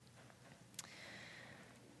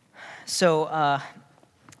So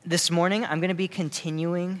this morning, I'm going to be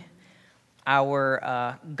continuing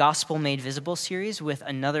our Gospel Made Visible series with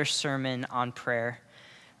another sermon on prayer.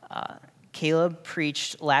 Caleb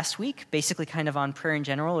preached last week, basically kind of on prayer in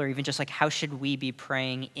general, or even just like how should we be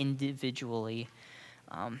praying individually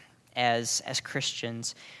as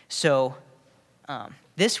Christians. So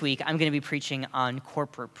this week, I'm going to be preaching on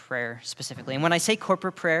corporate prayer specifically. And when I say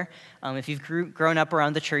corporate prayer, if you've grown up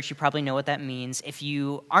around the church, you probably know what that means. If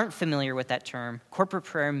you aren't familiar with that term, corporate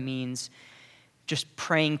prayer means just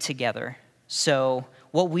praying together. So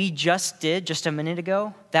what we just did just a minute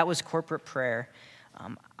ago, that was corporate prayer.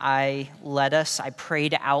 I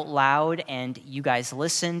prayed out loud, and you guys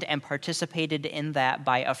listened and participated in that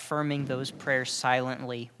by affirming those prayers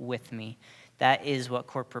silently with me. That is what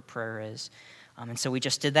corporate prayer is. And so we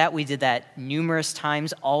just did that. We did that numerous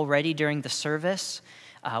times already during the service.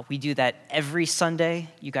 We do that every Sunday.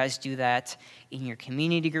 You guys do that in your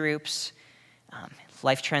community groups,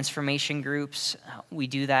 life transformation groups. We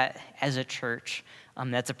do that as a church.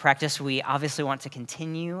 That's a practice we obviously want to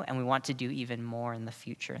continue, and we want to do even more in the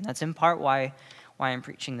future. And that's in part why I'm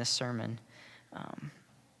preaching this sermon.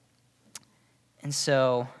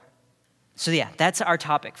 So yeah, that's our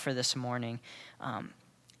topic for this morning.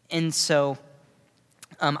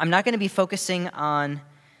 I'm not going to be focusing on,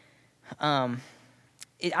 I'm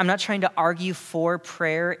not trying to argue for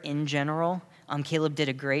prayer in general. Caleb did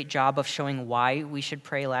a great job of showing why we should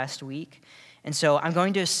pray last week. And so I'm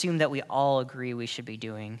going to assume that we all agree we should be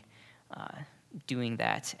doing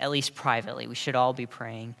that, at least privately. We should all be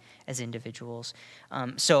praying as individuals.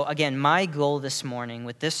 So again, my goal this morning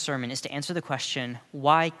with this sermon is to answer the question,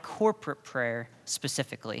 why corporate prayer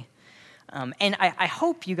specifically? And I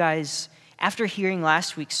hope you guys, after hearing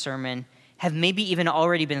last week's sermon, have maybe even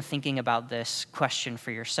already been thinking about this question for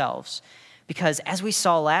yourselves. Because as we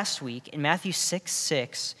saw last week, in Matthew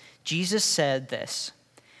 6:6, Jesus said this,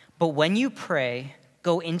 "But when you pray,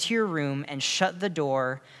 go into your room and shut the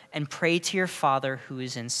door and pray to your Father who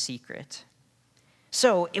is in secret."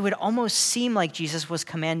 So it would almost seem like Jesus was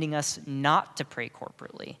commanding us not to pray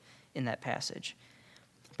corporately in that passage.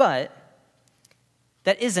 But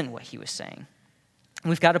that isn't what he was saying.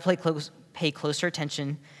 We've got to pay closer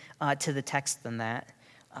attention to the text than that.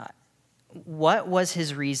 What was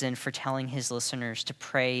his reason for telling his listeners to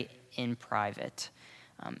pray in private?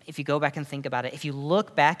 If you go back and think about it, if you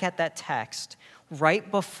look back at that text, right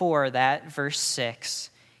before that, verse 6,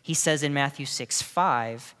 he says in Matthew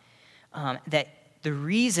 6:5 that the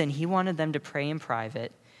reason he wanted them to pray in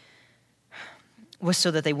private was so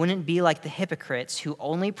that they wouldn't be like the hypocrites who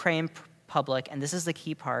only pray in public, and this is the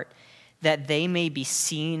key part, that they may be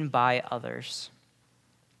seen by others.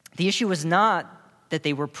 The issue was not that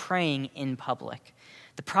they were praying in public.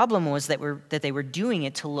 The problem was that they were doing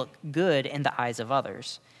it to look good in the eyes of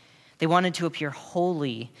others. They wanted to appear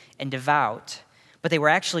holy and devout, but they were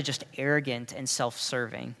actually just arrogant and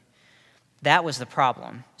self-serving. That was the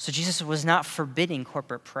problem. So Jesus was not forbidding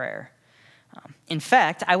corporate prayer. In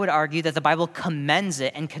fact, I would argue that the Bible commends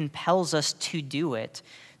it and compels us to do it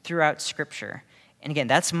throughout Scripture. And again,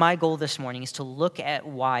 that's my goal this morning, is to look at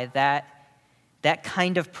why that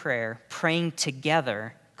kind of prayer, praying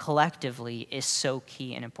together collectively, is so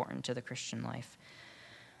key and important to the Christian life.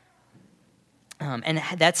 And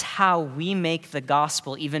that's how we make the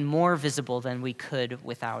gospel even more visible than we could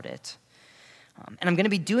without it. And I'm going to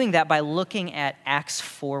be doing that by looking at Acts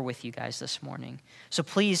 4 with you guys this morning. So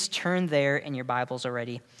please turn there in your Bibles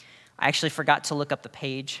already. I actually forgot to look up the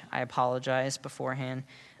page. I apologize beforehand.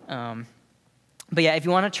 But yeah, if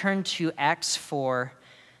you want to turn to Acts 4,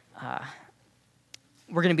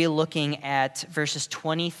 we're going to be looking at verses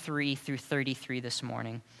 23 through 33 this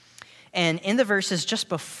morning. And in the verses just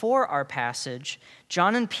before our passage,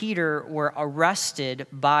 John and Peter were arrested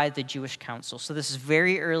by the Jewish council. So this is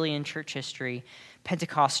very early in church history.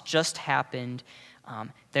 Pentecost just happened.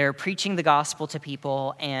 They're preaching the gospel to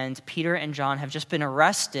people, and Peter and John have just been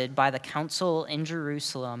arrested by the council in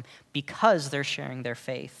Jerusalem because they're sharing their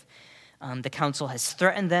faith. The council has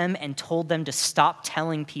threatened them and told them to stop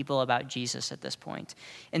telling people about Jesus at this point.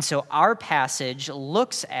 And so our passage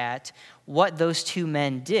looks at what those two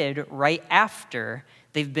men did right after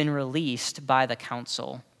they've been released by the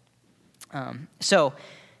council. So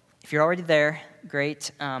if you're already there,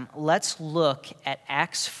 great. Let's look at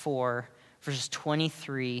Acts 4, verses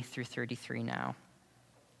 23 through 33 now.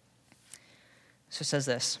 So it says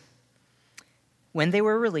this: "When they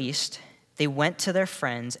were released, they went to their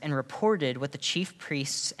friends and reported what the chief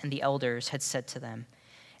priests and the elders had said to them.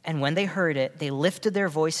 And when they heard it, they lifted their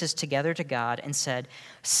voices together to God and said,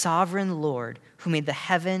 'Sovereign Lord, who made the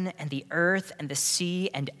heaven and the earth and the sea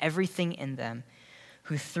and everything in them,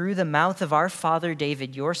 who through the mouth of our father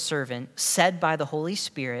David, your servant, said by the Holy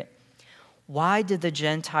Spirit, 'Why did the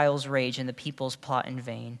Gentiles rage and the peoples plot in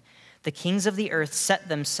vain? The kings of the earth set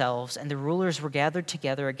themselves, and the rulers were gathered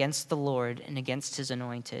together against the Lord and against his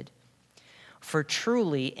anointed. For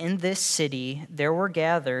truly in this city there were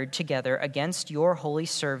gathered together against your holy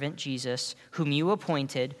servant Jesus, whom you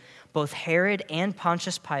appointed, both Herod and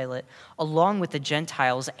Pontius Pilate, along with the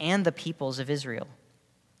Gentiles and the peoples of Israel,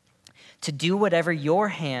 to do whatever your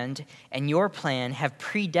hand and your plan have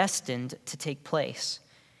predestined to take place.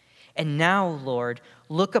 And now, Lord,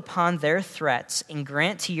 look upon their threats and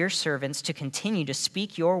grant to your servants to continue to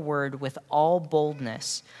speak your word with all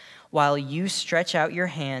boldness, while you stretch out your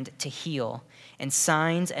hand to heal, and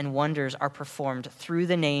signs and wonders are performed through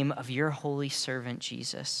the name of your holy servant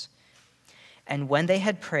Jesus.' And when they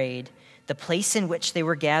had prayed, the place in which they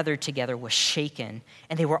were gathered together was shaken,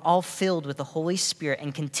 and they were all filled with the Holy Spirit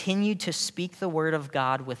and continued to speak the word of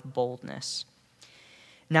God with boldness.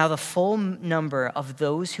 Now the full number of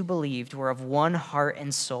those who believed were of one heart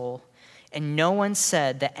and soul, and no one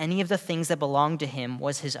said that any of the things that belonged to him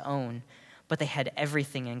was his own, but they had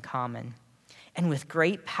everything in common. And with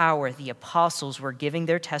great power the apostles were giving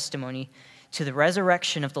their testimony to the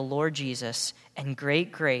resurrection of the Lord Jesus, and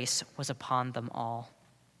great grace was upon them all."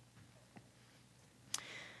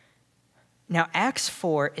 Now, Acts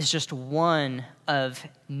 4 is just one of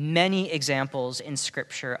many examples in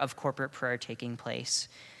Scripture of corporate prayer taking place.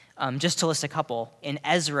 Just to list a couple, in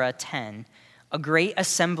Ezra 10, a great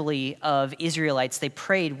assembly of Israelites, they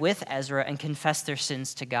prayed with Ezra and confessed their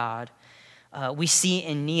sins to God. We see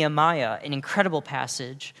in Nehemiah an incredible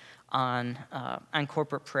passage on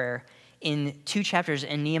corporate prayer. In 2 chapters,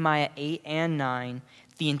 in Nehemiah 8 and 9,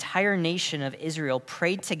 the entire nation of Israel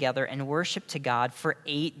prayed together and worshiped to God for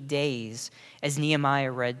 8 days as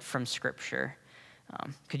Nehemiah read from Scripture.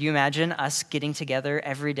 Could you imagine us getting together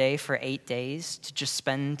every day for 8 days to just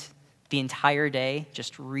spend the entire day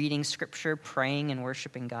just reading Scripture, praying and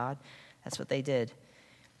worshiping God? That's what they did.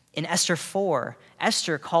 In Esther 4,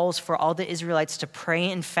 Esther calls for all the Israelites to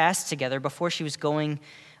pray and fast together before she was going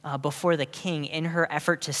before the king in her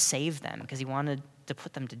effort to save them because he wanted to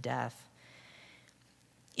put them to death.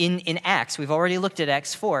 In Acts, we've already looked at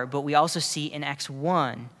Acts 4, but we also see in Acts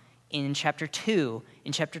 1, in chapter 2,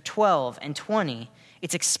 in chapter 12 and 20,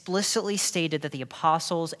 it's explicitly stated that the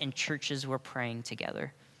apostles and churches were praying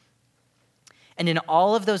together. And in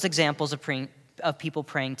all of those examples of people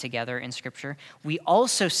praying together in Scripture, we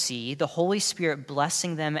also see the Holy Spirit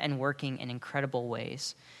blessing them and working in incredible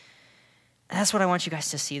ways. And that's what I want you guys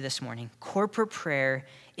to see this morning. Corporate prayer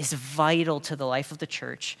is vital to the life of the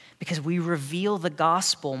church because we reveal the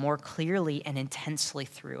gospel more clearly and intensely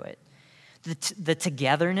through it. The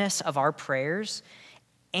togetherness of our prayers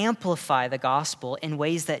amplify the gospel in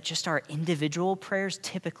ways that just our individual prayers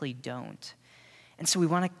typically don't. And so we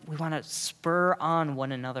want to spur on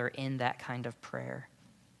one another in that kind of prayer.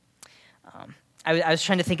 I was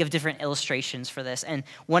trying to think of different illustrations for this, and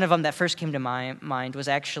one of them that first came to my mind was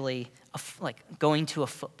actually going to a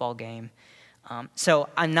football game. So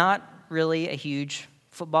I'm not really a huge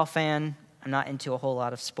football fan. I'm not into a whole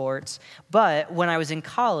lot of sports. But when I was in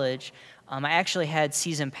college, I actually had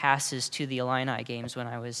season passes to the Illini games when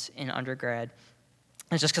I was in undergrad.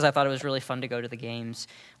 It's just because I thought it was really fun to go to the games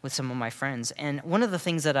with some of my friends. And one of the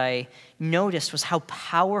things that I noticed was how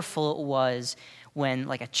powerful it was when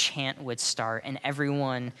a chant would start and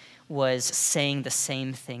everyone was saying the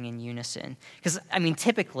same thing in unison. Because,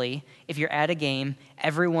 typically, if you're at a game,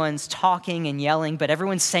 everyone's talking and yelling, but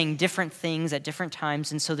everyone's saying different things at different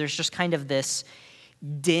times, and so there's just kind of this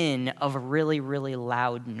din of a really, really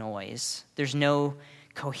loud noise. There's no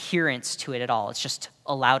coherence to it at all. It's just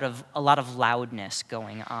a lot of loudness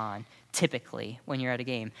going on, typically, when you're at a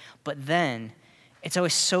game. But then it's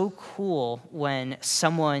always so cool when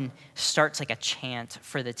someone starts a chant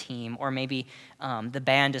for the team, or maybe the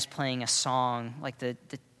band is playing a song, like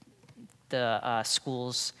the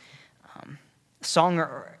school's song,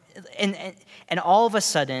 and all of a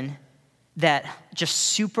sudden, that just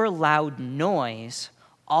super loud noise,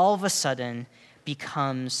 all of a sudden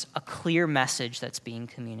becomes a clear message that's being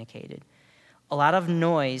communicated. A lot of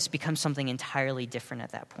noise becomes something entirely different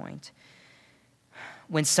at that point.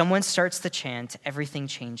 When someone starts the chant, everything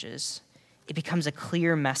changes. It becomes a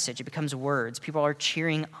clear message. It becomes words. People are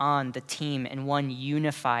cheering on the team in one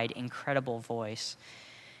unified, incredible voice.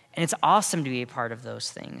 And it's awesome to be a part of those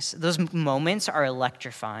things. Those moments are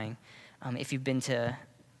electrifying if you've been to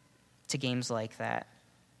games like that.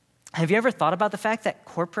 Have you ever thought about the fact that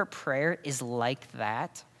corporate prayer is like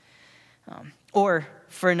that? Or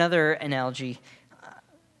for another analogy,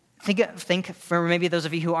 Think for maybe those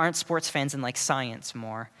of you who aren't sports fans and like science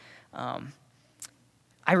more.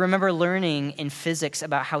 I remember learning in physics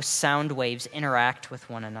about how sound waves interact with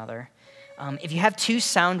one another. If you have two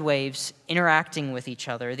sound waves interacting with each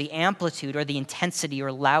other, the amplitude or the intensity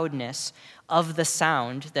or loudness of the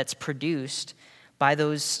sound that's produced by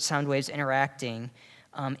those sound waves interacting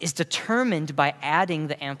is determined by adding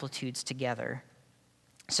the amplitudes together.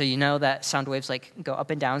 So you know that sound waves like go up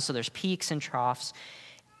and down, so there's peaks and troughs.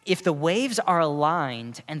 If the waves are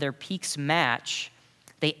aligned and their peaks match,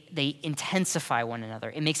 they intensify one another.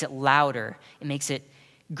 It makes it louder. It makes it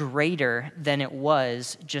greater than it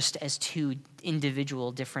was just as two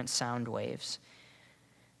individual different sound waves.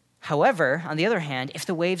 However, on the other hand, if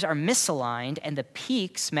the waves are misaligned and the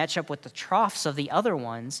peaks match up with the troughs of the other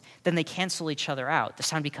ones, then they cancel each other out. The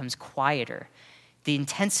sound becomes quieter. The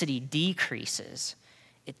intensity decreases.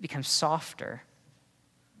 It becomes softer.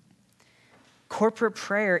 Corporate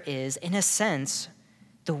prayer is, in a sense,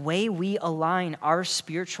 the way we align our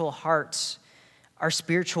spiritual hearts,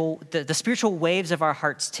 the spiritual waves of our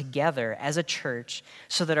hearts together as a church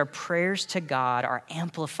so that our prayers to God are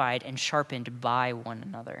amplified and sharpened by one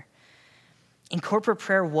another. In corporate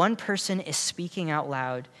prayer, one person is speaking out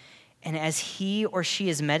loud, and as he or she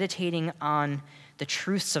is meditating on the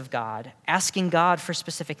truths of God, asking God for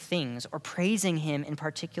specific things, or praising him in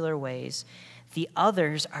particular ways, the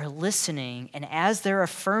others are listening, and as they're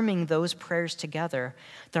affirming those prayers together,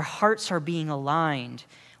 their hearts are being aligned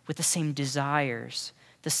with the same desires,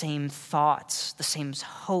 the same thoughts, the same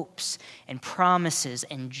hopes and promises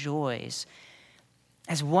and joys.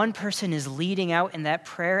 As one person is leading out in that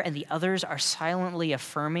prayer and the others are silently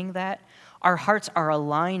affirming that, our hearts are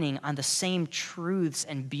aligning on the same truths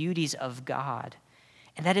and beauties of God.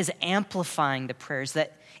 And that is amplifying the prayers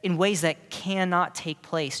that in ways that cannot take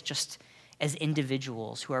place just as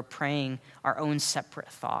individuals who are praying our own separate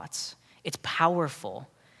thoughts. It's powerful.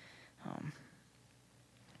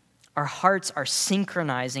 Our hearts are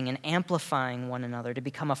synchronizing and amplifying one another to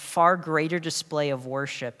become a far greater display of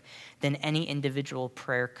worship than any individual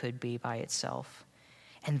prayer could be by itself.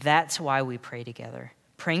 And that's why we pray together.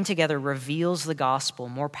 Praying together reveals the gospel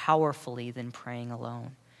more powerfully than praying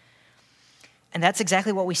alone. And that's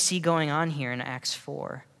exactly what we see going on here in Acts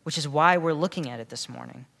 4, which is why we're looking at it this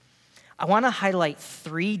morning. I want to highlight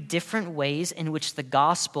 3 different ways in which the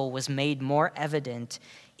gospel was made more evident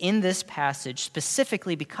in this passage,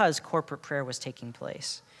 specifically because corporate prayer was taking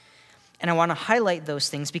place. And I want to highlight those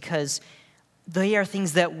things because they are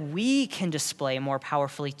things that we can display more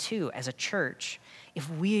powerfully too as a church if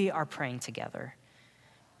we are praying together.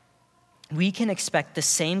 We can expect the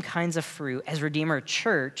same kinds of fruit as Redeemer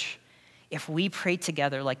Church if we pray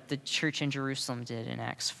together like the church in Jerusalem did in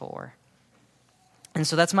Acts 4. And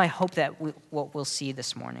so that's my hope that what we'll see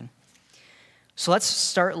this morning. So let's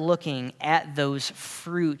start looking at those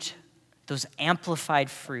fruit, those amplified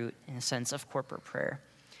fruit, in a sense, of corporate prayer.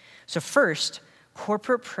 So first,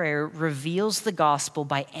 corporate prayer reveals the gospel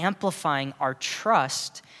by amplifying our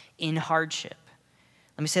trust in hardship.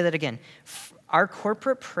 Let me say that again. Our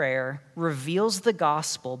corporate prayer reveals the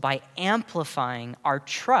gospel by amplifying our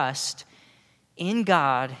trust in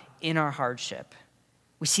God in our hardship.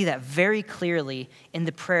 We see that very clearly in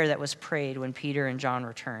the prayer that was prayed when Peter and John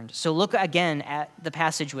returned. So look again at the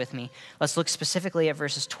passage with me. Let's look specifically at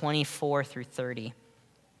verses 24 through 30.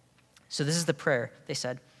 So this is the prayer, they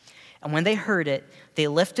said. And when they heard it, they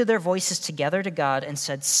lifted their voices together to God and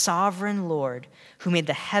said, "Sovereign Lord, who made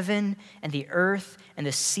the heaven and the earth and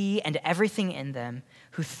the sea and everything in them,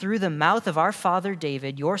 who through the mouth of our father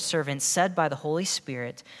David, your servant, said by the Holy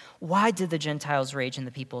Spirit, why did the Gentiles rage and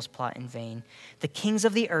the peoples plot in vain? The kings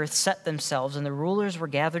of the earth set themselves, and the rulers were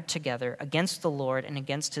gathered together against the Lord and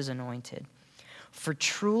against his anointed. For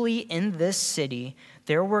truly in this city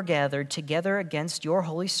there were gathered together against your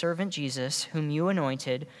holy servant Jesus, whom you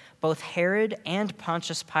anointed, both Herod and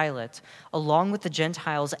Pontius Pilate, along with the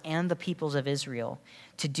Gentiles and the peoples of Israel,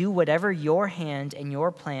 to do whatever your hand and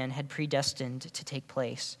your plan had predestined to take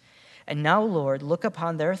place. And now, Lord, look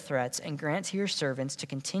upon their threats and grant to your servants to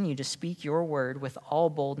continue to speak your word with all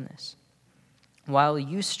boldness, while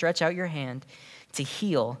you stretch out your hand to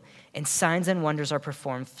heal, and signs and wonders are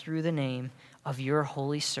performed through the name of your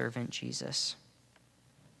holy servant Jesus."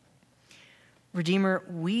 Redeemer,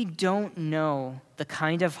 we don't know the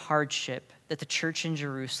kind of hardship that the church in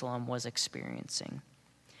Jerusalem was experiencing.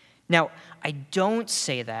 Now, I don't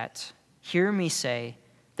say that, hear me say,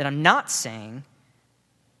 that I'm not saying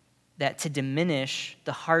that to diminish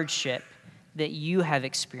the hardship that you have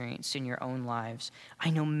experienced in your own lives. I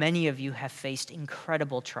know many of you have faced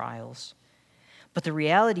incredible trials. But the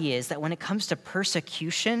reality is that when it comes to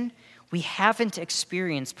persecution, We haven't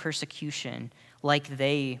experienced persecution like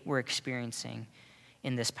they were experiencing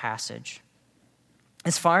in this passage.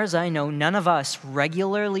 As far as I know, none of us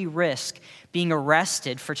regularly risk being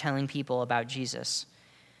arrested for telling people about Jesus.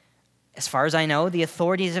 As far as I know, the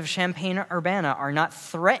authorities of Champaign-Urbana are not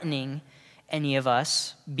threatening any of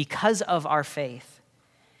us because of our faith.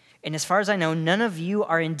 And as far as I know, none of you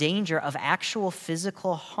are in danger of actual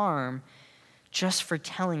physical harm just for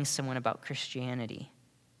telling someone about Christianity.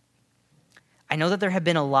 I know that there's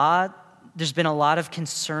been a lot of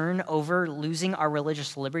concern over losing our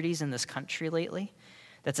religious liberties in this country lately.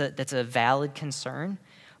 That's a valid concern.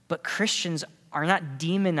 But Christians are not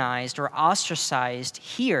demonized or ostracized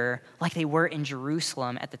here like they were in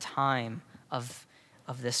Jerusalem at the time of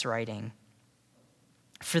this writing.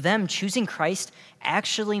 For them, choosing Christ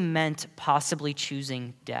actually meant possibly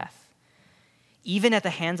choosing death, even at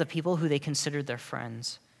the hands of people who they considered their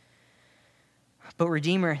friends. But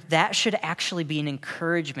Redeemer, that should actually be an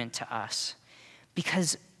encouragement to us,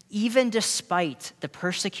 because even despite the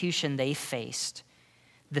persecution they faced,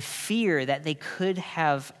 the fear that they could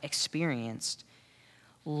have experienced,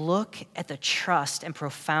 look at the trust and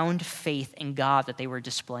profound faith in God that they were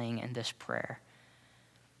displaying in this prayer.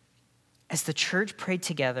 As the church prayed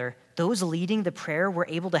together, those leading the prayer were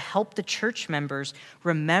able to help the church members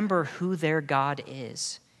remember who their God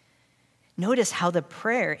is. Notice how the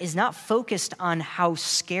prayer is not focused on how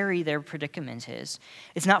scary their predicament is.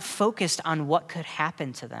 It's not focused on what could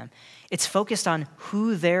happen to them. It's focused on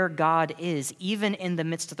who their God is, even in the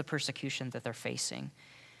midst of the persecution that they're facing.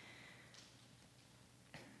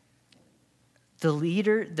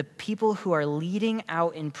 The people who are leading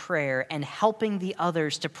out in prayer and helping the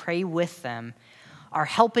others to pray with them are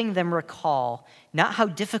helping them recall not how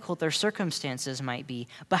difficult their circumstances might be,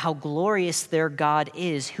 but how glorious their God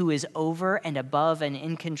is, who is over and above and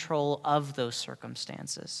in control of those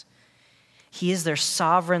circumstances. He is their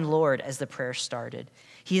sovereign Lord, as the prayer started.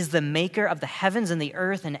 He is the maker of the heavens and the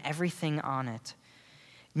earth and everything on it.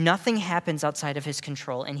 Nothing happens outside of his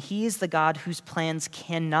control, and he is the God whose plans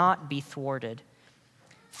cannot be thwarted.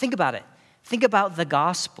 Think about it. Think about the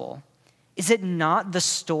gospel. Is it not the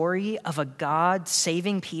story of a God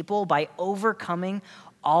saving people by overcoming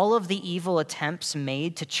all of the evil attempts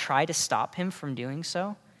made to try to stop him from doing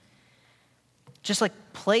so? Just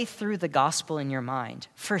play through the gospel in your mind.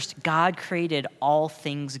 First, God created all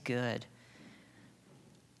things good.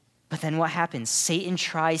 But then what happens? Satan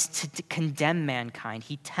tries to condemn mankind.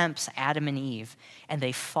 He tempts Adam and Eve, and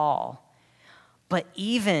they fall. But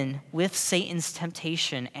even with Satan's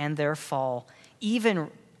temptation and their fall, even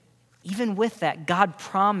with that, God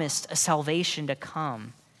promised a salvation to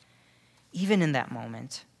come, even in that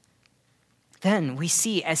moment. Then we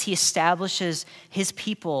see as he establishes his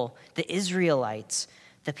people, the Israelites,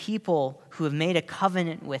 the people who have made a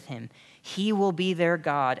covenant with him, he will be their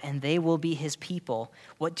God and they will be his people.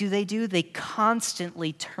 What do? They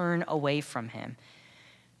constantly turn away from him.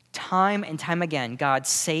 Time and time again, God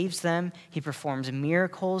saves them. He performs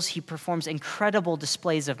miracles. He performs incredible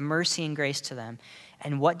displays of mercy and grace to them.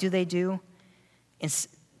 And what do? They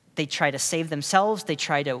try to save themselves. They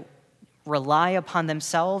try to rely upon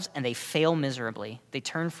themselves, and they fail miserably. They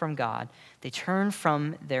turn from God. They turn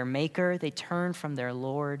from their Maker. They turn from their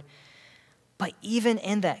Lord. But even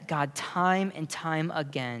in that, God, time and time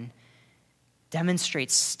again,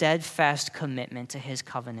 demonstrates steadfast commitment to his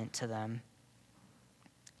covenant to them.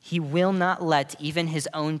 He will not let even his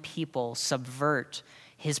own people subvert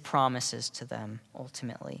his promises to them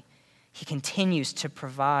ultimately. He continues to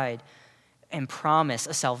provide and promise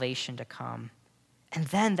a salvation to come. And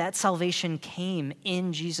then that salvation came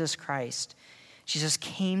in Jesus Christ. Jesus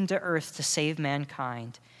came to earth to save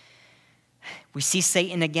mankind. We see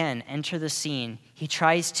Satan again enter the scene. He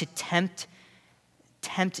tries to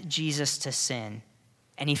tempt Jesus to sin,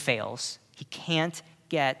 and he fails. He can't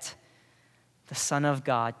get the Son of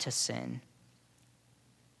God to sin.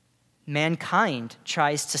 Mankind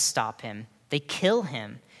tries to stop him. They kill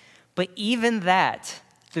him. But even that,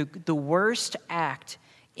 the worst act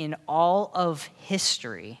in all of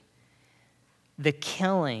history, the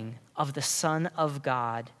killing of the Son of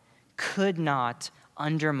God, could not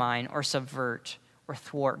undermine or subvert or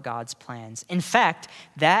thwart God's plans. In fact,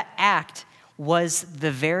 that act was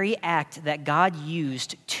the very act that God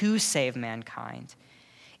used to save mankind.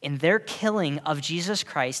 In their killing of Jesus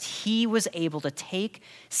Christ, he was able to take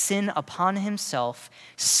sin upon himself,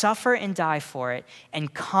 suffer and die for it,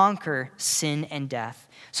 and conquer sin and death,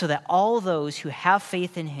 so that all those who have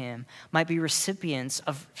faith in him might be recipients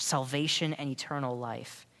of salvation and eternal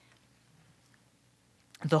life.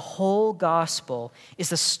 The whole gospel is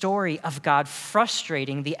the story of God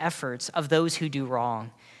frustrating the efforts of those who do wrong.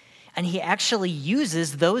 And he actually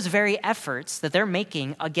uses those very efforts that they're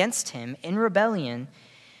making against him in rebellion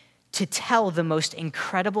to tell the most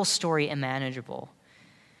incredible story imaginable.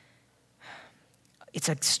 It's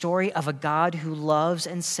a story of a God who loves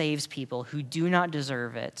and saves people who do not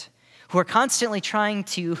deserve it, who are constantly trying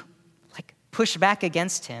to push back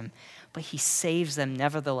against him, but he saves them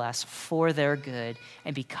nevertheless for their good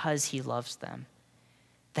and because he loves them.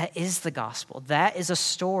 That is the gospel. That is a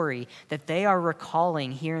story that they are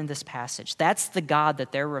recalling here in this passage. That's the God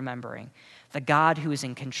that they're remembering, the God who is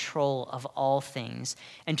in control of all things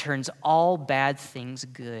and turns all bad things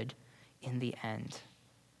good in the end.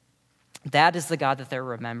 That is the God that they're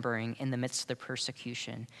remembering in the midst of the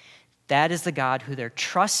persecution. That is the God who they're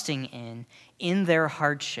trusting in their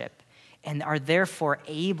hardship, and are therefore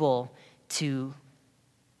able to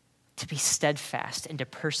be steadfast and to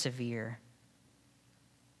persevere.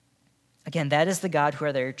 Again, that is the God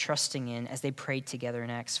who they're trusting in as they prayed together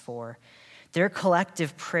in Acts 4. Their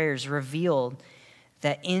collective prayers revealed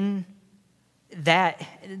that in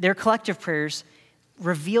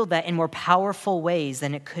more powerful ways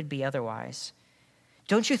than it could be otherwise.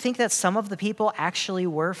 Don't you think that some of the people actually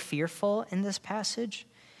were fearful in this passage?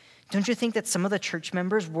 Don't you think that some of the church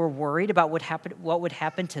members were worried about what would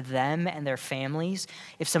happen to them and their families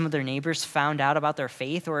if some of their neighbors found out about their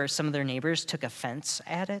faith or some of their neighbors took offense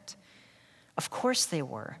at it? Of course they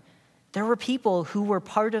were. There were people who were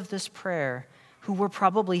part of this prayer who were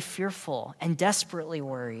probably fearful and desperately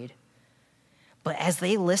worried. But as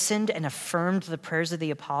they listened and affirmed the prayers of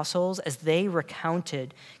the apostles, as they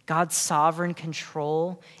recounted God's sovereign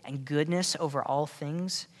control and goodness over all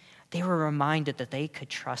things, they were reminded that they could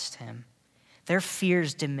trust him. Their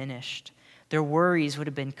fears diminished. Their worries would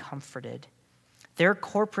have been comforted. Their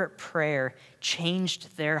corporate prayer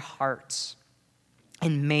changed their hearts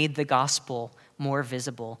and made the gospel more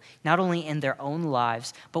visible, not only in their own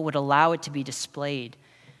lives, but would allow it to be displayed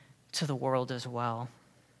to the world as well.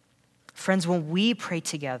 Friends, when we pray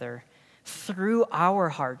together through our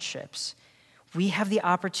hardships, we have the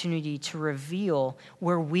opportunity to reveal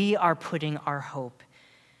where we are putting our hope,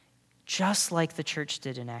 just like the church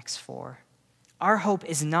did in Acts 4. Our hope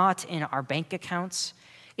is not in our bank accounts.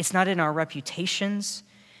 It's not in our reputations.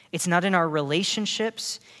 It's not in our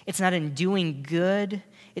relationships. It's not in doing good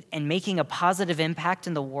and making a positive impact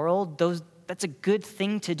in the world. That's a good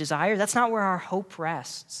thing to desire. That's not where our hope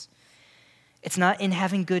rests. It's not in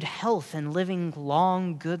having good health and living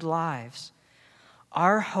long, good lives.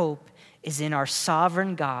 Our hope is in our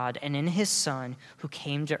sovereign God and in his Son who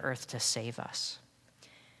came to earth to save us.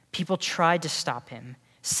 People tried to stop him.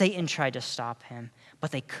 Satan tried to stop him,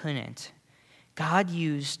 but they couldn't. God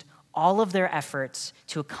used all of their efforts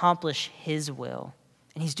to accomplish his will,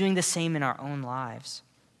 and he's doing the same in our own lives.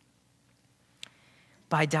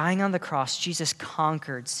 By dying on the cross, Jesus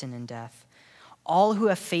conquered sin and death. All who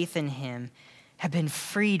have faith in him have been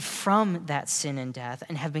freed from that sin and death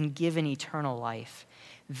and have been given eternal life.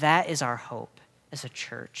 That is our hope as a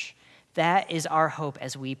church. That is our hope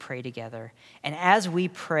as we pray together. And as we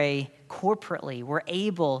pray corporately, we're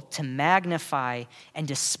able to magnify and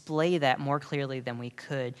display that more clearly than we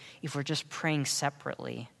could if we're just praying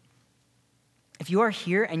separately. If you are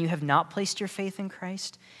here and you have not placed your faith in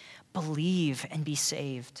Christ, believe and be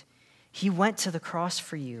saved. He went to the cross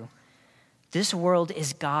for you. This world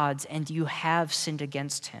is God's, and you have sinned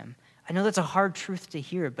against him. I know that's a hard truth to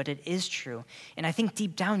hear, but it is true. And I think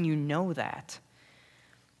deep down you know that.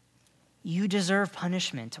 You deserve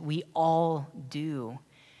punishment. We all do.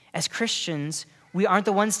 As Christians, we aren't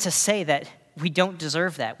the ones to say that we don't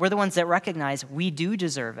deserve that. We're the ones that recognize we do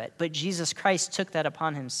deserve it, but Jesus Christ took that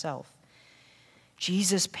upon himself.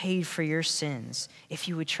 Jesus paid for your sins if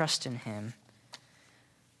you would trust in him.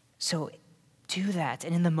 So do that.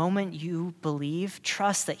 And in the moment you believe,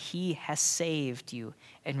 trust that he has saved you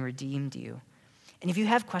and redeemed you. And if you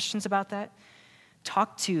have questions about that,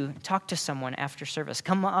 talk to someone after service.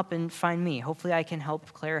 Come up and find me. Hopefully I can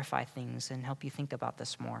help clarify things and help you think about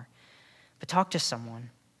this more. But talk to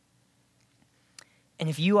someone. And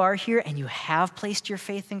if you are here and you have placed your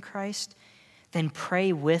faith in Christ, then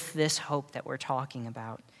pray with this hope that we're talking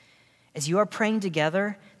about. As you are praying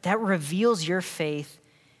together, that reveals your faith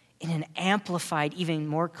in an amplified, even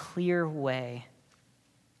more clear way.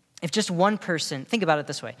 If just one person, think about it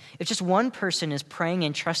this way, if just one person is praying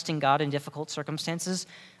and trusting God in difficult circumstances,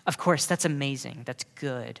 of course, that's amazing, that's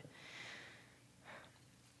good.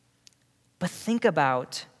 But think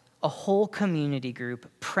about a whole community group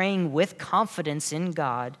praying with confidence in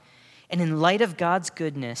God and in light of God's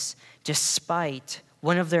goodness, despite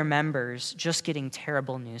one of their members just getting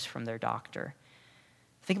terrible news from their doctor.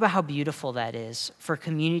 Think about how beautiful that is for a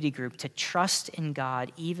community group to trust in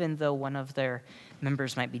God even though one of their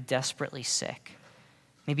members might be desperately sick,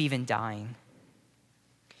 maybe even dying.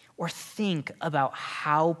 Or think about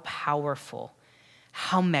how powerful,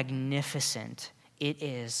 how magnificent it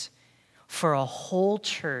is for a whole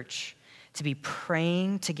church to be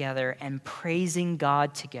praying together and praising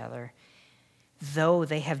God together, though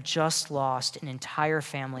they have just lost an entire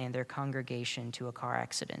family in their congregation to a car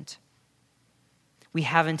accident. We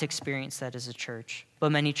haven't experienced that as a church,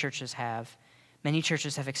 but many churches have. Many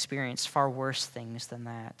churches have experienced far worse things than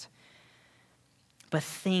that. But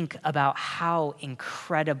think about how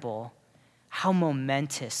incredible, how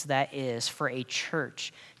momentous that is for a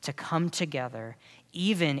church to come together,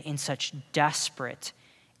 even in such desperate,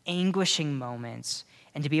 anguishing moments,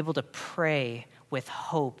 and to be able to pray with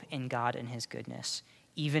hope in God and his goodness,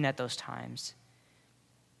 even at those times.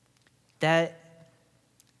 That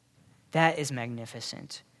is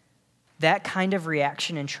magnificent. That kind of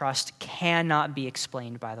reaction and trust cannot be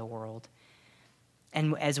explained by the world.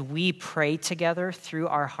 And as we pray together through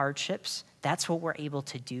our hardships, that's what we're able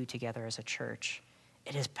to do together as a church.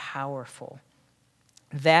 It is powerful.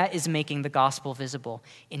 That is making the gospel visible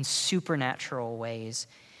in supernatural ways.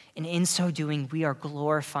 And in so doing, we are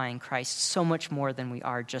glorifying Christ so much more than we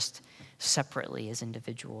are just separately as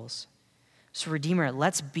individuals. So, Redeemer,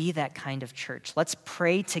 let's be that kind of church. Let's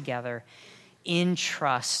pray together in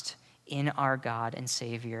trust in our God and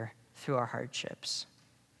Savior through our hardships.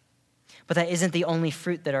 But that isn't the only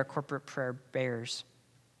fruit that our corporate prayer bears.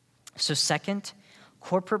 So second,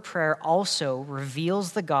 corporate prayer also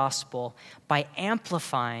reveals the gospel by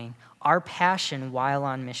amplifying our passion while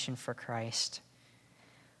on mission for Christ.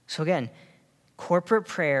 So again, corporate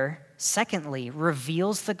prayer, secondly,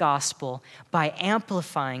 reveals the gospel by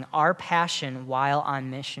amplifying our passion while on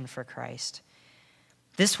mission for Christ.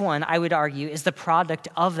 This one, I would argue, is the product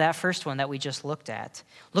of that first one that we just looked at.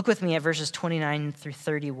 Look with me at verses 29 through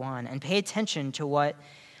 31 and pay attention to what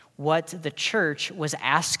the church was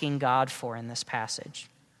asking God for in this passage.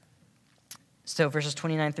 So verses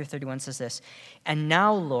 29 through 31 says this, "And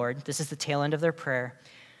now, Lord," this is the tail end of their prayer,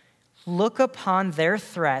 "look upon their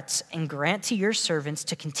threats and grant to your servants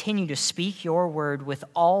to continue to speak your word with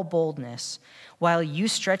all boldness while you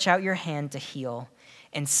stretch out your hand to heal.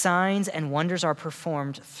 And signs and wonders are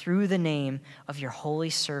performed through the name of your holy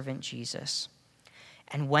servant Jesus."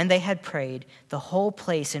 And when they had prayed, the whole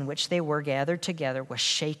place in which they were gathered together was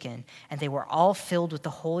shaken, and they were all filled with the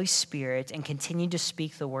Holy Spirit and continued to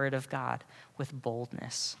speak the word of God with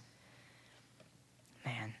boldness.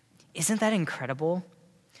 Man, isn't that incredible?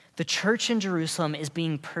 The church in Jerusalem is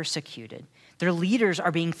being persecuted. Their leaders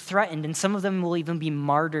are being threatened, and some of them will even be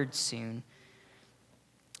martyred soon.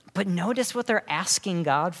 But notice what they're asking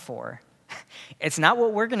God for. It's not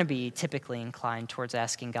what we're going to be typically inclined towards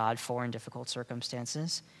asking God for in difficult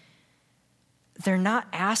circumstances. They're not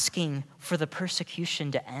asking for the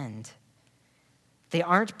persecution to end. They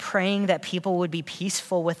aren't praying that people would be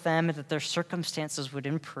peaceful with them and that their circumstances would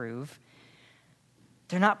improve.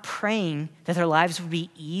 They're not praying that their lives would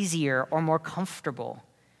be easier or more comfortable.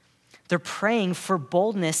 They're praying for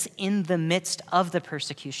boldness in the midst of the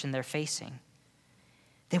persecution they're facing.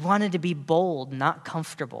 They wanted to be bold, not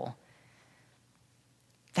comfortable.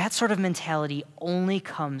 That sort of mentality only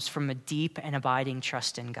comes from a deep and abiding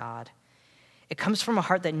trust in God. It comes from a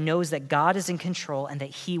heart that knows that God is in control and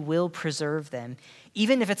that he will preserve them,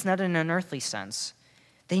 even if it's not in an earthly sense.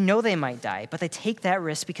 They know they might die, but they take that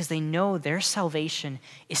risk because they know their salvation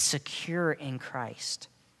is secure in Christ.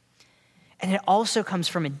 And it also comes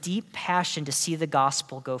from a deep passion to see the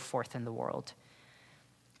gospel go forth in the world.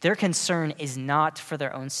 Their concern is not for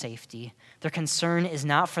their own safety. Their concern is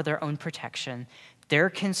not for their own protection. Their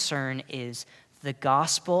concern is the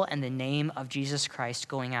gospel and the name of Jesus Christ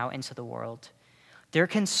going out into the world. Their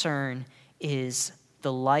concern is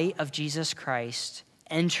the light of Jesus Christ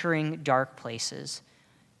entering dark places.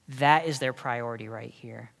 That is their priority right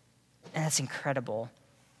here. And that's incredible.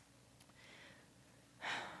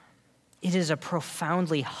 It is a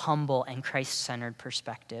profoundly humble and Christ-centered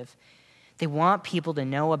perspective. They want people to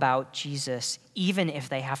know about Jesus, even if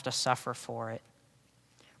they have to suffer for it.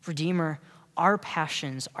 Redeemer, our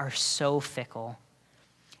passions are so fickle.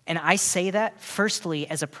 And I say that, firstly,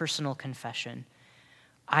 as a personal confession.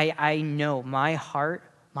 I know my heart,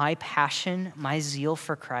 my passion, my zeal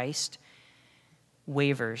for Christ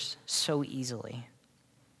wavers so easily.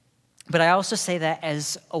 But I also say that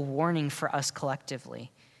as a warning for us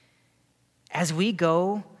collectively. As we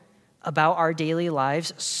go about our daily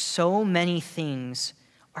lives, so many things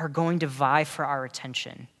are going to vie for our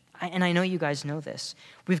attention. And I know you guys know this.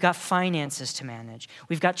 We've got finances to manage.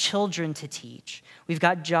 We've got children to teach. We've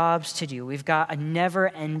got jobs to do. We've got a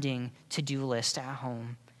never-ending to-do list at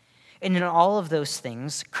home. And in all of those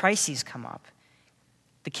things, crises come up.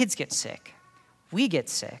 The kids get sick. We get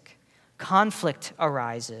sick. Conflict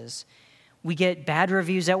arises. We get bad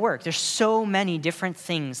reviews at work. There's so many different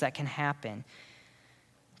things that can happen.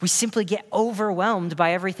 We simply get overwhelmed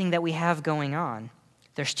by everything that we have going on.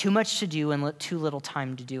 There's too much to do and too little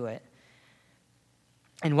time to do it.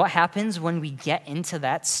 And what happens when we get into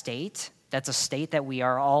that state, that's a state that we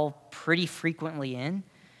are all pretty frequently in,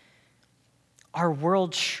 our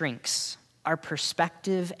world shrinks. Our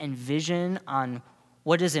perspective and vision on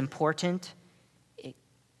what is important, it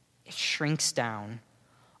shrinks down.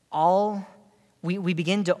 We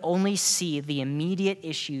begin to only see the immediate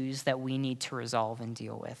issues that we need to resolve and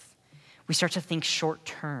deal with. We start to think short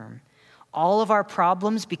term. All of our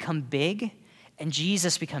problems become big, and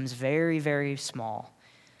Jesus becomes very, very small.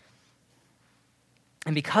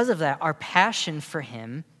 And because of that, our passion for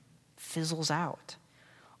him fizzles out.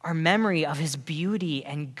 Our memory of his beauty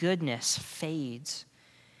and goodness fades.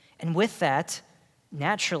 And with that,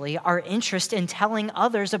 naturally, our interest in telling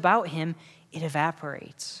others about him, it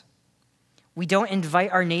evaporates. We don't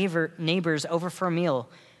invite our neighbors over for a meal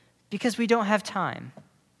because we don't have time.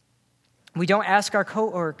 We don't ask our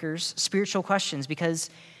coworkers spiritual questions because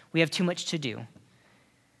we have too much to do.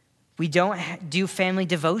 We don't do family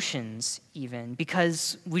devotions even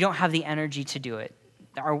because we don't have the energy to do it.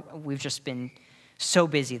 We've just been so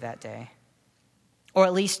busy that day. Or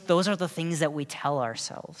at least those are the things that we tell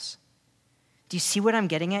ourselves. Do you see what I'm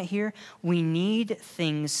getting at here? We need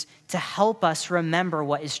things to help us remember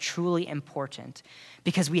what is truly important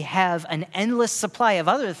because we have an endless supply of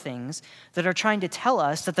other things that are trying to tell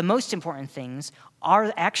us that the most important things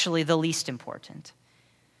are actually the least important.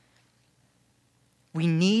 We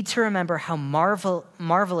need to remember how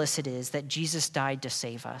marvelous it is that Jesus died to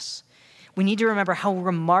save us. We need to remember how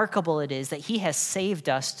remarkable it is that he has saved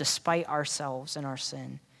us despite ourselves and our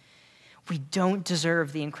sin. We don't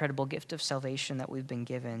deserve the incredible gift of salvation that we've been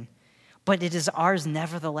given, but it is ours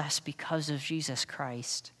nevertheless because of Jesus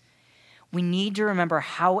Christ. We need to remember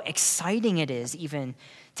how exciting it is even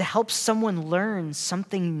to help someone learn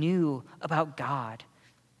something new about God.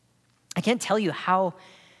 I can't tell you how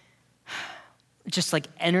just like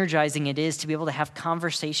energizing it is to be able to have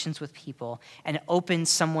conversations with people and open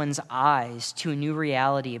someone's eyes to a new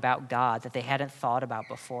reality about God that they hadn't thought about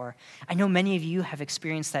before. I know many of you have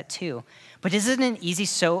experienced that too, but isn't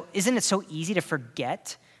it so easy to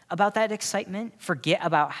forget about that excitement? Forget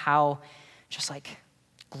about how just like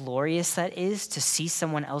glorious that is to see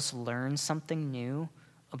someone else learn something new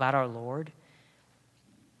about our Lord?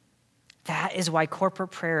 That is why corporate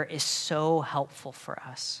prayer is so helpful for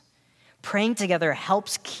us. Praying together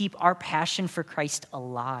helps keep our passion for Christ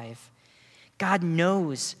alive. God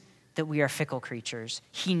knows that we are fickle creatures.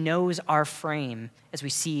 He knows our frame, as we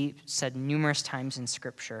see said numerous times in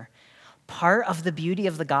Scripture. Part of the beauty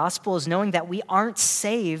of the gospel is knowing that we aren't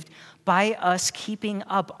saved by us keeping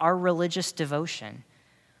up our religious devotion.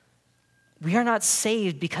 We are not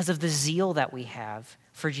saved because of the zeal that we have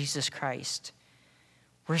for Jesus Christ.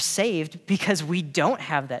 We're saved because we don't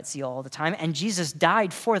have that zeal all the time, and Jesus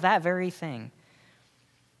died for that very thing.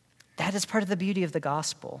 That is part of the beauty of the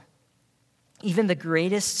gospel. Even the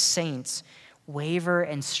greatest saints waver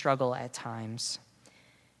and struggle at times.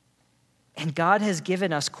 And God has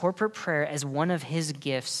given us corporate prayer as one of his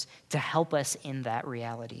gifts to help us in that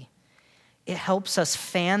reality. It helps us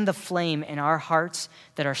fan the flame in our hearts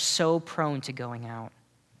that are so prone to going out.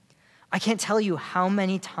 I can't tell you how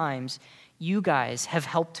many times you guys have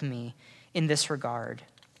helped me in this regard.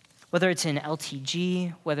 Whether it's in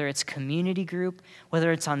LTG, whether it's community group,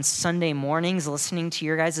 whether it's on Sunday mornings listening to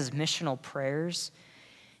your guys' missional prayers,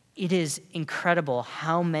 it is incredible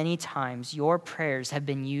how many times your prayers have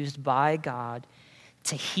been used by God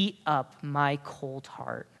to heat up my cold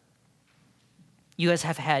heart. You guys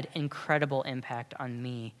have had incredible impact on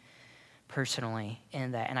me personally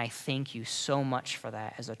in that, and I thank you so much for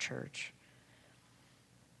that as a church.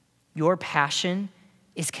 Your passion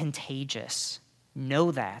is contagious.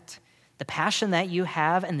 Know that. The passion that you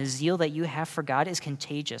have and the zeal that you have for God is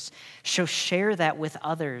contagious. So share that with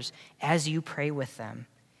others as you pray with them.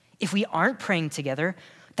 If we aren't praying together,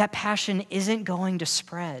 that passion isn't going to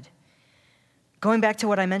spread. Going back to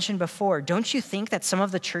what I mentioned before, don't you think that some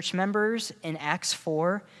of the church members in Acts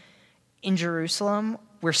 4 in Jerusalem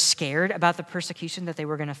were scared about the persecution that they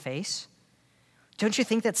were going to face? Don't you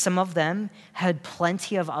think that some of them had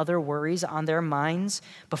plenty of other worries on their minds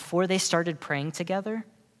before they started praying together?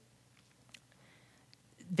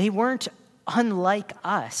 They weren't unlike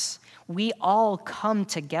us. We all come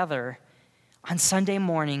together on Sunday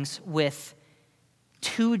mornings with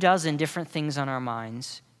 24 different things on our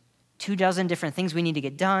minds, 24 different things we need to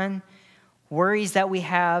get done, worries that we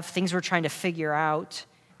have, things we're trying to figure out.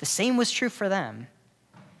 The same was true for them.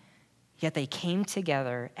 Yet they came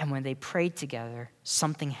together, and when they prayed together,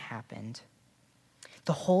 something happened.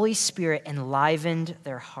 The Holy Spirit enlivened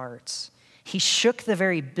their hearts. He shook the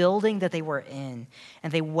very building that they were in,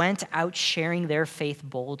 and they went out sharing their faith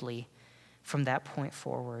boldly from that point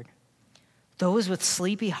forward. Those with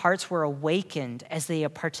sleepy hearts were awakened as they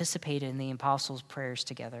participated in the apostles' prayers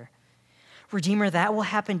together. Redeemer, that will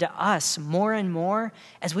happen to us more and more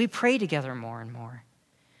as we pray together more and more.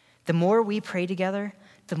 The more we pray together,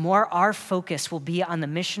 the more our focus will be on the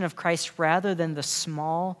mission of Christ rather than the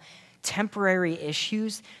small, temporary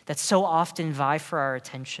issues that so often vie for our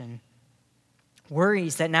attention.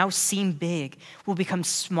 Worries that now seem big will become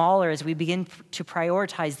smaller as we begin to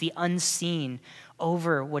prioritize the unseen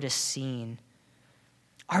over what is seen.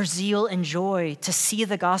 Our zeal and joy to see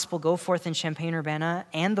the gospel go forth in Champaign-Urbana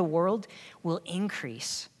and the world will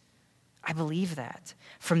increase. I believe that.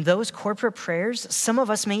 From those corporate prayers, some of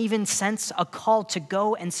us may even sense a call to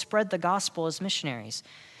go and spread the gospel as missionaries.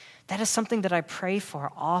 That is something that I pray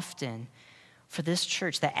for often for this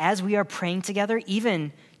church, that as we are praying together,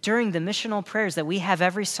 even during the missional prayers that we have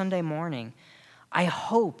every Sunday morning, I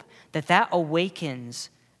hope that that awakens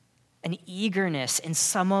an eagerness in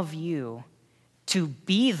some of you to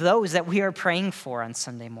be those that we are praying for on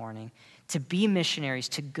Sunday morning, to be missionaries,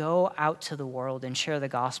 to go out to the world and share the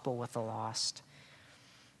gospel with the lost.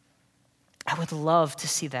 I would love to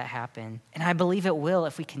see that happen, and I believe it will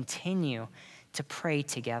if we continue to pray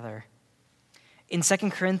together. In 2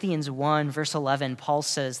 Corinthians 1, verse 11, Paul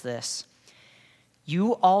says this,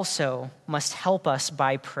 "You also must help us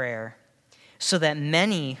by prayer, so that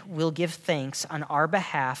many will give thanks on our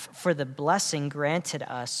behalf for the blessing granted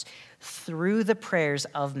us through the prayers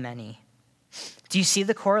of many." Do you see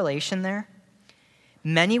the correlation there?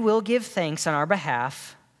 Many will give thanks on our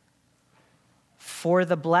behalf for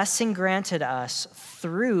the blessing granted us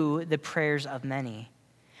through the prayers of many.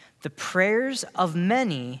 The prayers of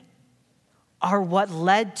many are what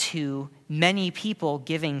led to many people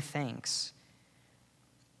giving thanks.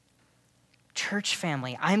 Church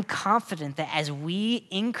family, I'm confident that as we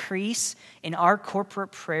increase in our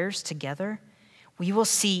corporate prayers together, we will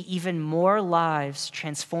see even more lives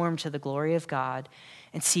transformed to the glory of God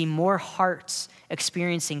and see more hearts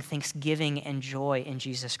experiencing thanksgiving and joy in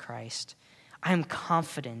Jesus Christ. I am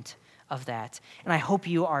confident of that, and I hope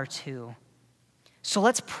you are too. So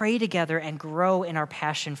let's pray together and grow in our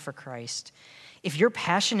passion for Christ. If your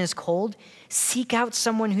passion is cold, seek out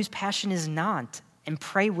someone whose passion is not and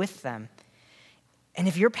pray with them. And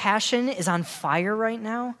if your passion is on fire right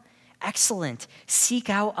now, excellent. Seek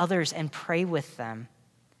out others and pray with them.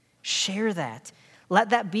 Share that.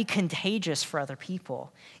 Let that be contagious for other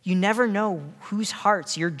people. You never know whose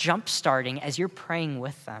hearts you're jump-starting as you're praying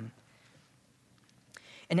with them.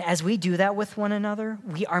 And as we do that with one another,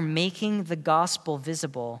 we are making the gospel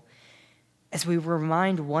visible as we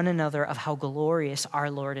remind one another of how glorious our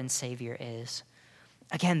Lord and Savior is.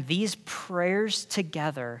 Again, these prayers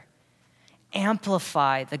together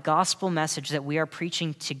amplify the gospel message that we are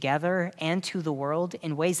preaching together and to the world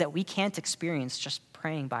in ways that we can't experience just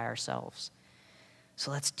praying by ourselves. So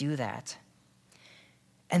let's do that.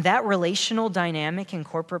 And that relational dynamic in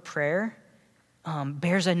corporate prayer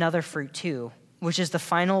bears another fruit too, which is the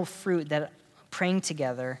final fruit that praying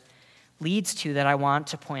together leads to that I want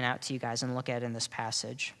to point out to you guys and look at in this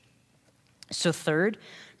passage. So third,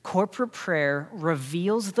 corporate prayer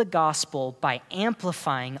reveals the gospel by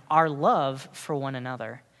amplifying our love for one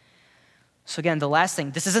another. So again, the last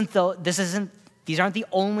thing, these aren't the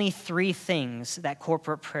only three things that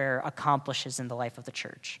corporate prayer accomplishes in the life of the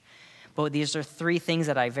church. But these are three things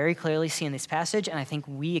that I very clearly see in this passage, and I think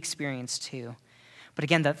we experience too. But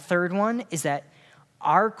again, the third one is that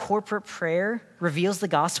our corporate prayer reveals the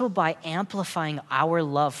gospel by amplifying our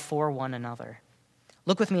love for one another.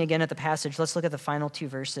 Look with me again at the passage. Let's look at the final two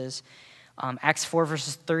verses. Acts 4,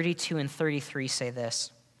 verses 32 and 33 say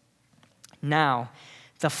this. "Now,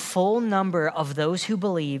 the full number of those who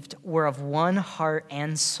believed were of one heart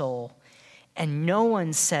and soul, and no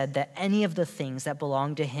one said that any of the things that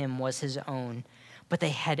belonged to him was his own, but they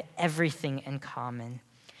had everything in common.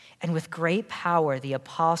 And with great power, the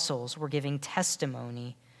apostles were giving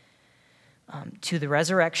testimony to the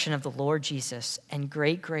resurrection of the Lord Jesus, and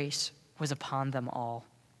great grace was upon them all."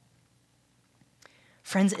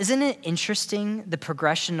 Friends, isn't it interesting the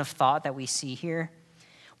progression of thought that we see here?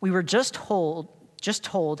 We were just told just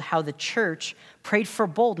told how the church prayed for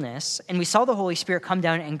boldness, and we saw the Holy Spirit come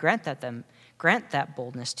down and grant that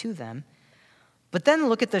boldness to them. But then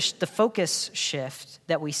look at the focus shift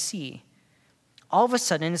that we see. All of a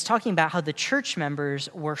sudden, it's talking about how the church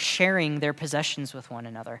members were sharing their possessions with one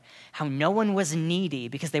another, how no one was needy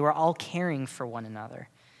because they were all caring for one another.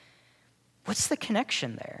 What's the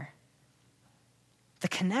connection there? The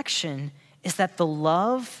connection is that the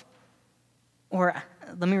love, or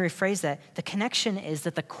let me rephrase that, the connection is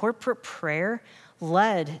that the corporate prayer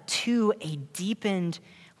led to a deepened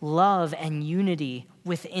love and unity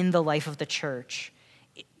within the life of the church.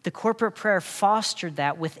 The corporate prayer fostered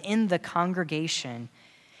that within the congregation,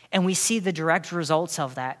 and we see the direct results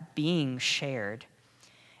of that being shared.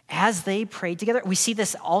 As they prayed together, we see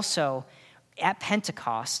this also at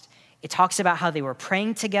Pentecost. It talks about how they were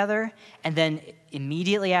praying together, and then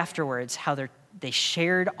immediately afterwards, how they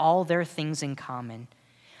shared all their things in common.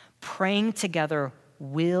 Praying together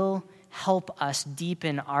will help us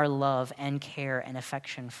deepen our love and care and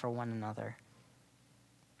affection for one another.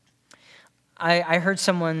 I heard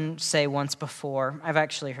someone say once before, I've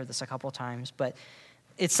actually heard this a couple times, but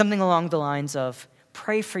it's something along the lines of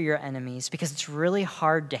pray for your enemies because it's really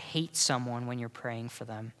hard to hate someone when you're praying for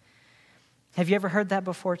them. Have you ever heard that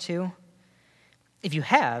before too? If you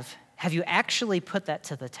have you actually put that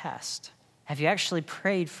to the test? Have you actually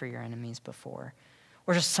prayed for your enemies before?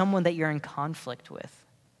 Or just someone that you're in conflict with?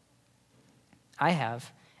 I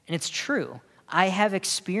have, and it's true. I have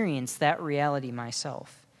experienced that reality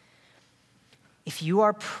myself. If you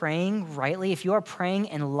are praying rightly, if you are praying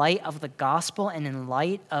in light of the gospel and in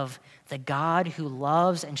light of the God who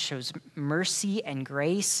loves and shows mercy and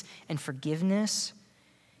grace and forgiveness,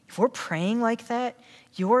 if we're praying like that,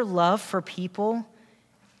 your love for people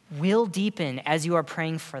will deepen as you are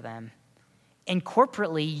praying for them. And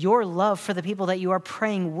corporately, your love for the people that you are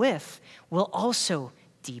praying with will also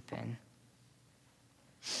deepen.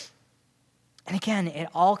 And again, it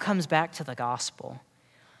all comes back to the gospel.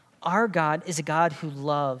 Our God is a God who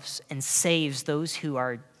loves and saves those who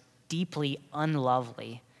are deeply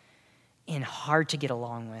unlovely and hard to get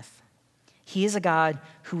along with. He is a God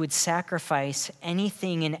who would sacrifice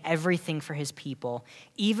anything and everything for his people,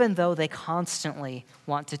 even though they constantly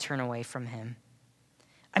want to turn away from him.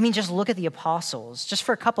 I mean, just look at the apostles, just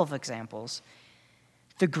for a couple of examples.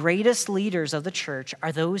 The greatest leaders of the church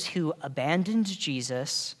are those who abandoned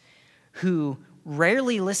Jesus, who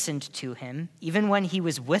rarely listened to him, even when he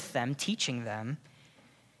was with them, teaching them,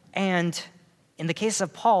 and in the case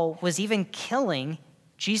of Paul, was even killing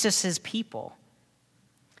Jesus' people.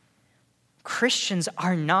 Christians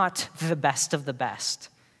are not the best of the best.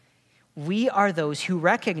 We are those who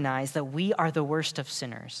recognize that we are the worst of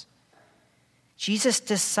sinners. Jesus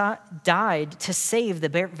died to save the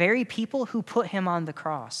very people who put him on the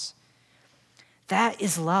cross. That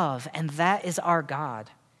is love, and that is our God.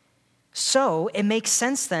 So it makes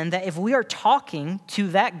sense then that if we are talking to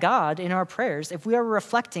that God in our prayers, if we are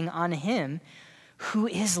reflecting on him who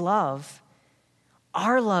is love,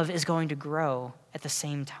 our love is going to grow at the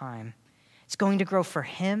same time. It's going to grow for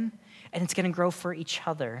him, and it's going to grow for each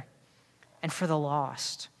other and for the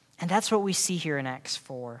lost. And that's what we see here in Acts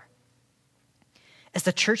 4. As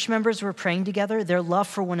the church members were praying together, their love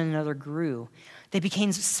for one another grew. They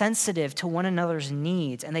became sensitive to one another's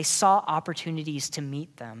needs, and they saw opportunities to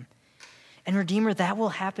meet them. And Redeemer, that will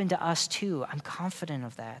happen to us too. I'm confident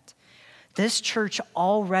of that. This church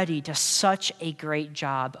already does such a great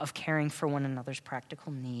job of caring for one another's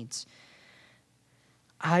practical needs.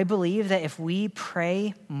 I believe that if we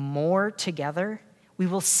pray more together, we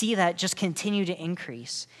will see that just continue to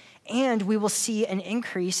increase. And we will see an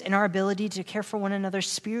increase in our ability to care for one another's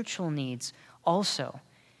spiritual needs also.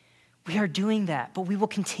 We are doing that, but we will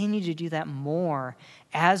continue to do that more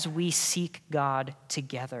as we seek God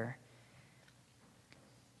together.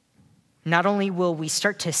 Not only will we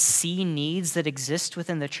start to see needs that exist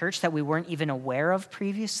within the church that we weren't even aware of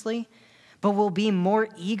previously, but we'll be more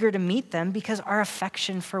eager to meet them because our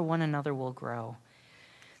affection for one another will grow.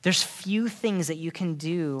 There's few things that you can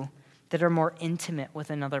do that are more intimate with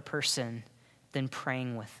another person than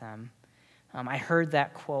praying with them. I heard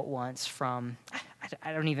that quote once from,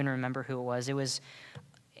 I don't even remember who it was. It was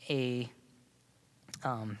a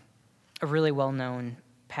really well-known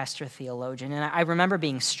pastor theologian. And I remember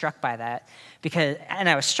being struck by that and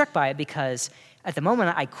I was struck by it because at the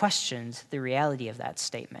moment I questioned the reality of that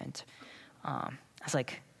statement. I was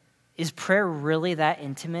like, is prayer really that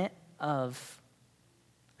intimate of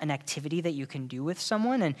an activity that you can do with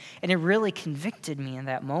someone? And it really convicted me in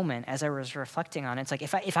that moment as I was reflecting on it. It's like,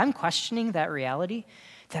 if I'm questioning that reality,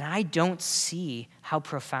 then I don't see how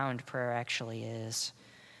profound prayer actually is.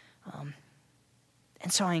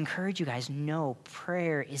 And so I encourage you guys, know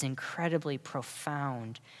prayer is incredibly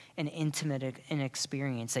profound and intimate an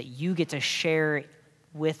experience that you get to share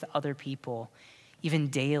with other people, even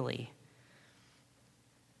daily.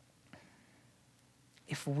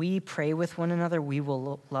 If we pray with one another, we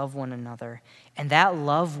will love one another. And that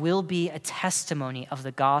love will be a testimony of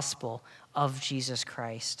the gospel of Jesus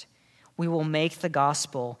Christ. We will make the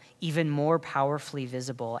gospel even more powerfully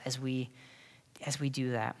visible as we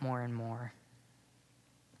do that more and more.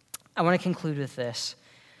 I want to conclude with this.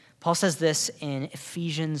 Paul says this in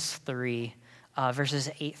Ephesians 3, verses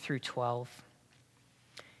 8 through 12.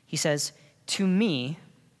 He says, "To me,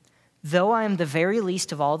 though I am the very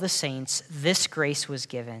least of all the saints, this grace was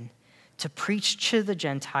given, to preach to the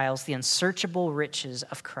Gentiles the unsearchable riches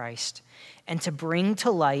of Christ, and to bring to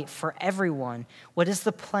light for everyone what is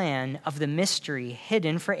the plan of the mystery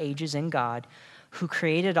hidden for ages in God, who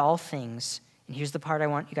created all things." And here's the part I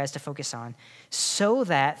want you guys to focus on. "So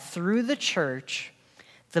that through the church,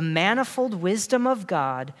 the manifold wisdom of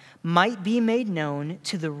God might be made known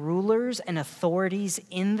to the rulers and authorities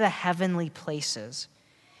in the heavenly places.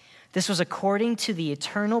 This was according to the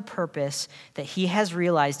eternal purpose that he has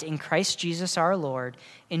realized in Christ Jesus our Lord,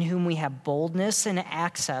 in whom we have boldness and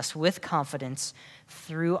access with confidence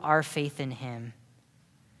through our faith in him."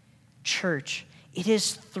 Church, it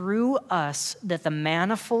is through us that the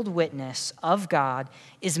manifold witness of God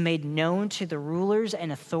is made known to the rulers and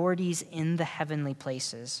authorities in the heavenly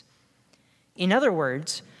places. In other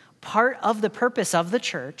words, part of the purpose of the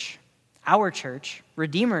church, our church,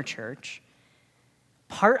 Redeemer Church,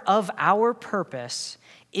 part of our purpose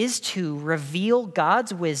is to reveal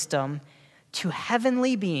God's wisdom to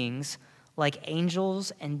heavenly beings like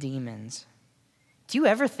angels and demons. Do you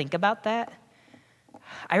ever think about that?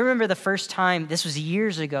 I remember the first time, this was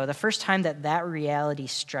years ago, the first time that reality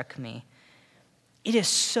struck me. It is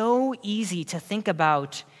so easy to think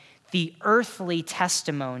about the earthly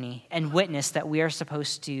testimony and witness that we are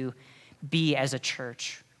supposed to be as a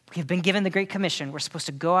church. We've been given the Great Commission. We're supposed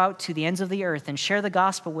to go out to the ends of the earth and share the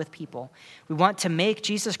gospel with people. We want to make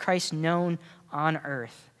Jesus Christ known on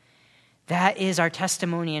earth. That is our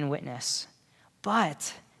testimony and witness.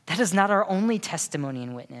 But that is not our only testimony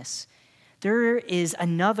and witness. There is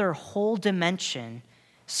another whole dimension,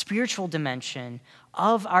 spiritual dimension,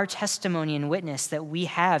 of our testimony and witness that we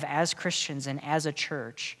have as Christians and as a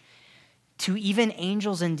church to even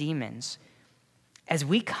angels and demons. As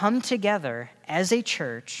we come together as a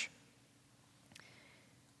church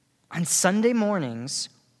on Sunday mornings,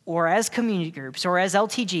 or as community groups, or as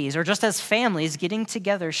LTGs, or just as families getting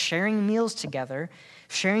together, sharing meals together,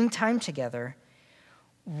 sharing time together,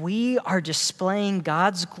 we are displaying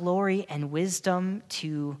God's glory and wisdom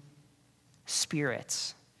to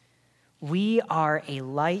spirits. We are a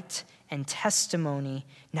light and testimony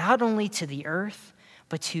not only to the earth,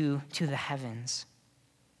 but to the heavens.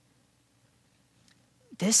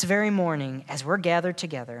 This very morning, as we're gathered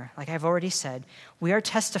together, like I've already said, we are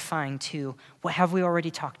testifying to what have we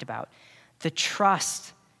already talked about? The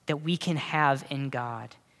trust that we can have in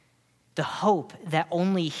God, the hope that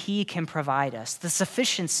only he can provide us, the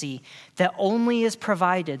sufficiency that only is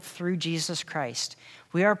provided through Jesus Christ.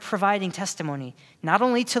 We are providing testimony not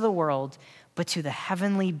only to the world, but to the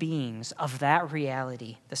heavenly beings of that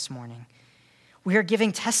reality this morning. We are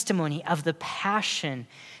giving testimony of the passion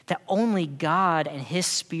that only God and his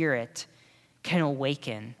Spirit can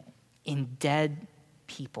awaken in dead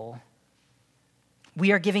people.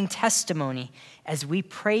 We are giving testimony as we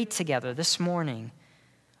pray together this morning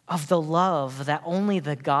of the love that only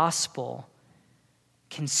the gospel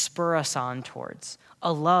can spur us on towards,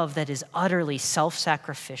 a love that is utterly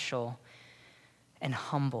self-sacrificial and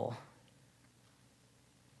humble.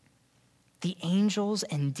 The angels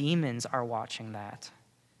and demons are watching that.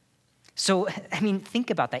 So, think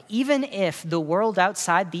about that. Even if the world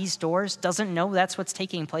outside these doors doesn't know that's what's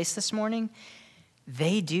taking place this morning,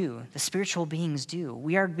 they do. The spiritual beings do.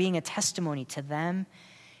 We are being a testimony to them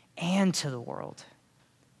and to the world.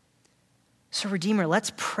 So, Redeemer,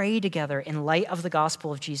 let's pray together in light of the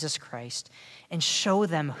gospel of Jesus Christ and show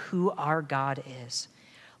them who our God is.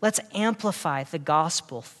 Let's amplify the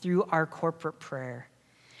gospel through our corporate prayer.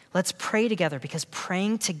 Let's pray together, because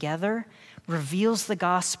praying together reveals the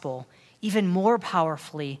gospel even more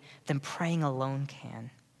powerfully than praying alone can.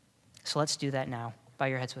 So let's do that now. Bow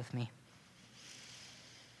your heads with me.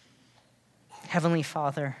 Heavenly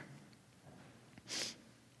Father,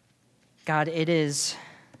 God, I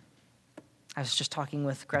was just talking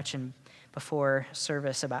with Gretchen before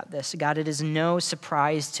service about this. God, it is no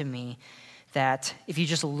surprise to me that if you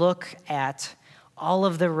just look at all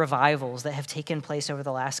of the revivals that have taken place over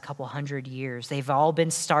the last couple hundred years, they've all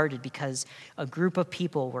been started because a group of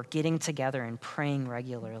people were getting together and praying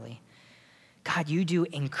regularly. God, you do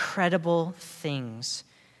incredible things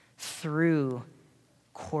through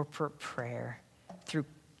corporate prayer, through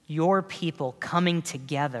your people coming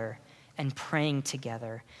together and praying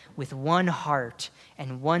together with one heart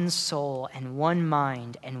and one soul and one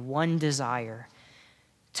mind and one desire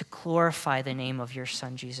to glorify the name of your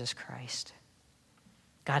Son, Jesus Christ.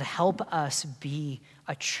 God, help us be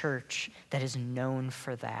a church that is known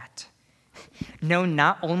for that. Known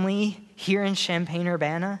not only here in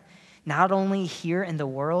Champaign-Urbana, not only here in the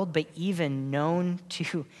world, but even known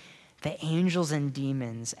to the angels and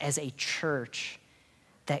demons as a church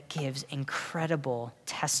that gives incredible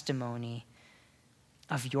testimony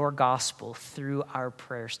of your gospel through our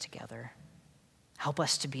prayers together. Help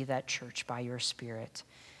us to be that church by your Spirit,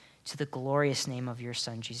 to the glorious name of your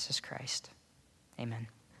Son, Jesus Christ. Amen.